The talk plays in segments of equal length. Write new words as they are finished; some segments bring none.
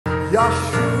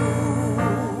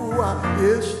Yeshua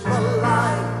is the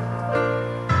light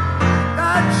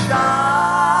that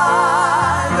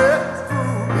shineth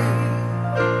through me.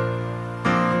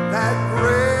 That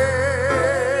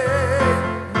great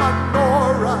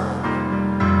menorah,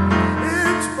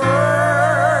 it's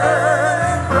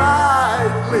burning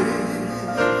brightly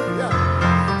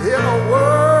in a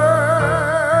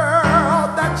world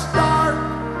that's dark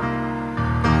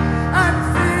and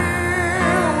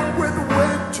filled with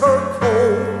winter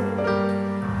cold.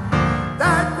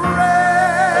 That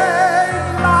great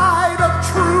light of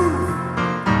truth,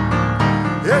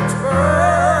 it's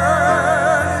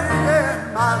burning in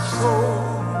my soul.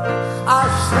 I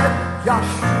said,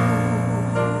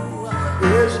 Yeshua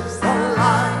is the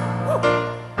light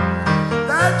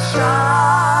that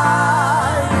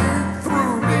shining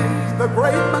through me. The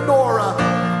great menorah,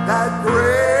 that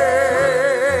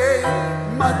great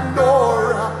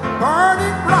menorah,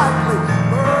 burning brightly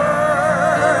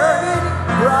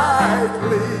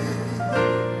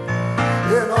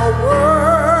in a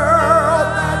world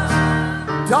that's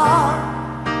dark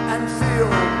and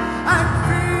filled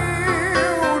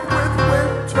with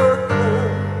winter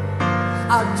cold.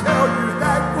 I tell you,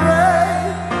 that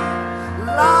great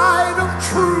light of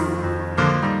truth,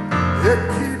 it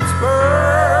keeps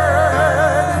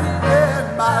burning in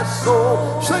my soul.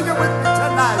 Sing it with me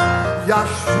tonight.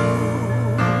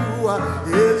 Yeshua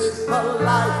is the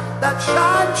light that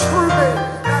shines through me,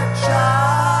 that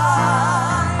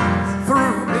shines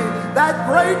through me. That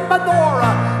great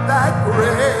menorah, that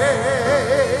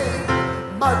great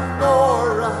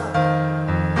menorah,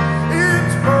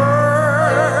 it's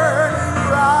burning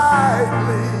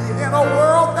brightly in a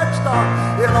world that's dark,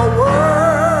 in a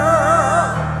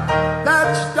world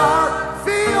that's dark,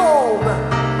 filled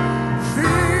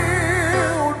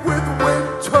with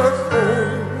winter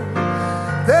cold.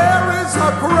 There is a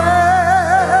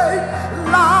great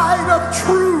light of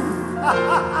truth. I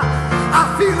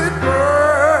feel it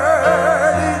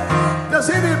burning. Does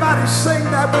anybody sing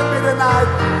that with me tonight?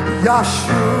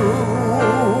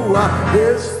 Yeshua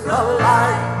is the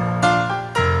light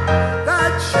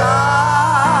that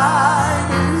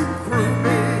shining through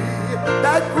me.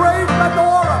 That great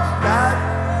menorah,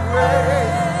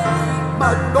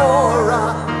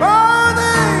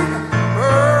 burning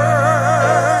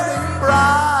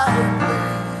brightly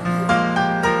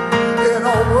in a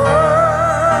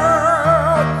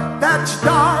world that's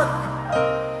dark,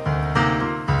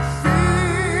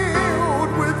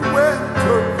 filled with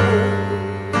winter cold.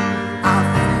 I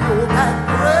feel that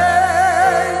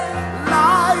great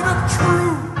light of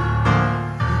truth.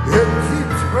 It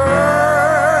keeps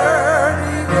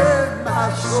burning in my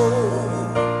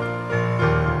soul,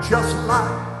 just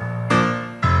like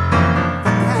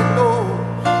the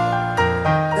candles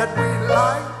that we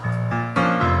light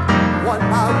one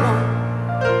by one.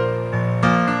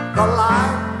 The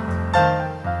light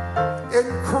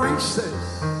increases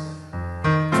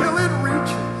till it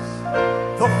reaches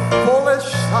the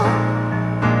fullest sun.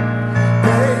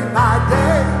 Day by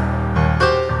day,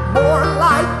 more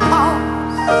light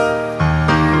comes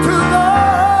to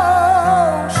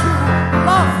those who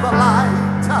love the light.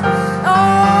 Oh,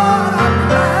 I'm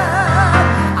glad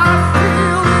I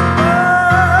feel it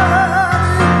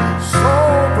burning so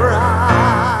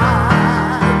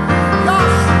bright.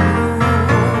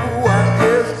 Yeshua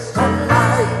is the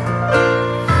light.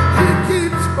 He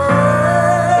keeps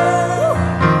burning.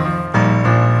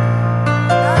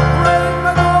 That great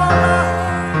menorah,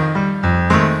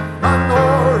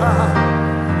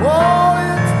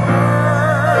 oh, it's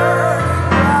burning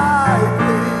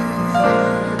brightly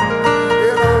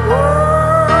in a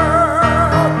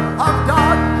world of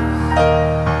darkness,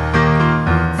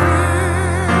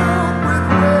 filled with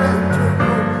winter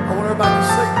cold. I want everybody to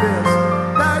sing this.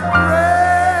 That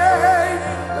great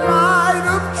light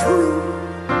of truth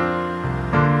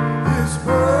is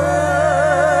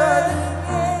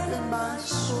burning in my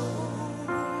soul.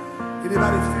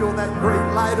 Anybody feel that great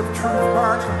light of truth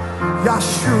burning?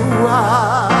 Yeshua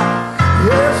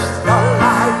is the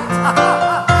light.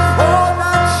 Oh,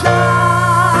 that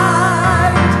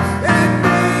shines in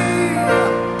me.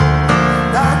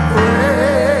 That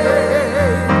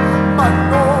great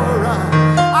menorah,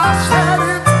 I said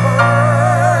it's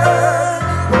burning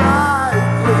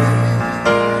brightly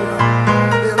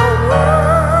in a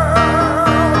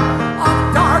world of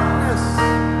darkness,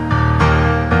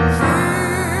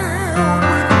 filled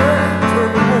with winter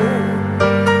cold.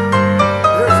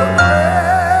 There's a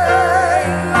great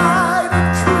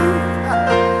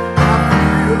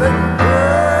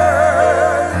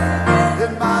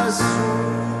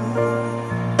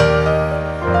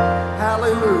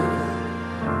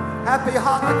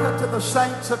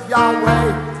presence of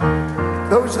Yahweh.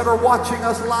 Those that are watching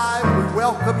us live, we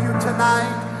welcome you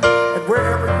tonight. And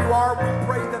wherever you are, we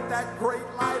pray that that great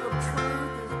light of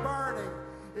truth is burning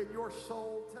in your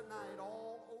soul tonight.